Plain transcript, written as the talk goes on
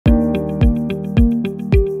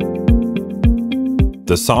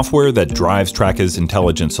The software that drives Traka's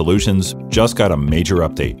intelligent solutions just got a major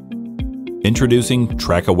update. Introducing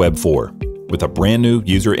TrakaWEB 4, with a brand new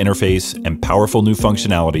user interface and powerful new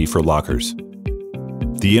functionality for lockers.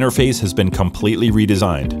 The interface has been completely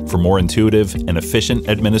redesigned for more intuitive and efficient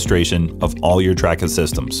administration of all your Traka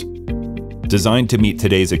systems. Designed to meet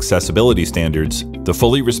today's accessibility standards, the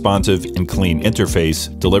fully responsive and clean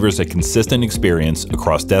interface delivers a consistent experience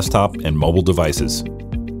across desktop and mobile devices.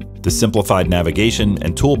 The simplified navigation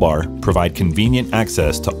and toolbar provide convenient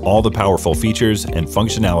access to all the powerful features and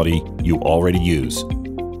functionality you already use.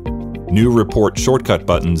 New report shortcut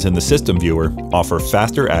buttons in the system viewer offer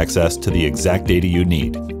faster access to the exact data you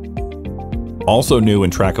need. Also new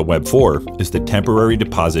in TrakaWEB 4 is the temporary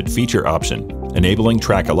deposit feature option, enabling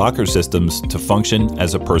Traka locker systems to function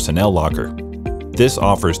as a personnel locker. This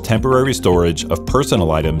offers temporary storage of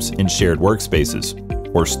personal items in shared workspaces,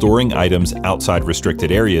 or storing items outside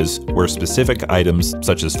restricted areas where specific items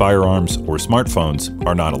such as firearms or smartphones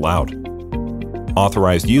are not allowed.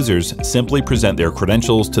 Authorized users simply present their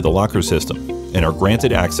credentials to the locker system and are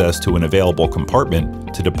granted access to an available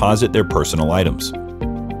compartment to deposit their personal items.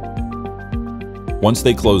 Once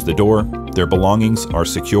they close the door, their belongings are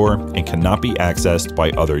secure and cannot be accessed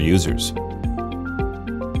by other users.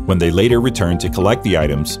 When they later return to collect the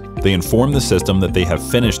items, they inform the system that they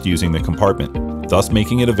have finished using the compartment, thus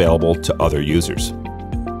making it available to other users.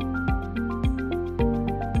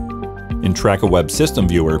 In TrakaWEB System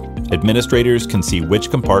Viewer, administrators can see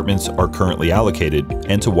which compartments are currently allocated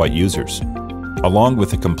and to what users, along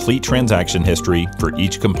with a complete transaction history for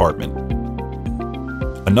each compartment.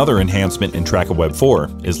 Another enhancement in TrakaWEB 4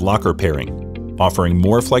 is locker pairing, offering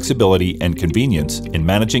more flexibility and convenience in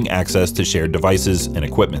managing access to shared devices and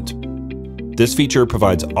equipment. This feature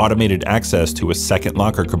provides automated access to a second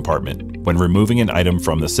locker compartment when removing an item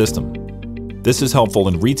from the system. This is helpful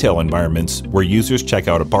in retail environments where users check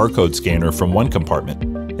out a barcode scanner from one compartment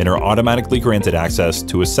and are automatically granted access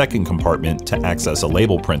to a second compartment to access a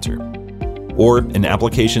label printer. Or in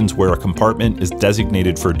applications where a compartment is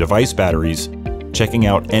designated for device batteries, checking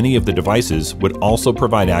out any of the devices would also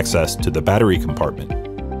provide access to the battery compartment.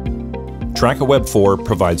 TrakaWEB 4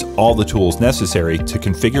 provides all the tools necessary to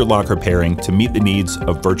configure locker pairing to meet the needs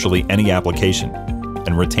of virtually any application,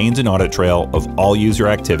 and retains an audit trail of all user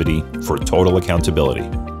activity for total accountability.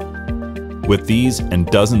 With these and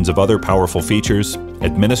dozens of other powerful features,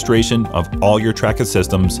 administration of all your Traka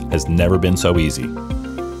systems has never been so easy.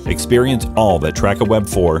 Experience all that TrakaWEB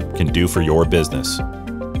 4 can do for your business.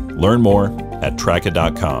 Learn more at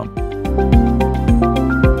Traka.com.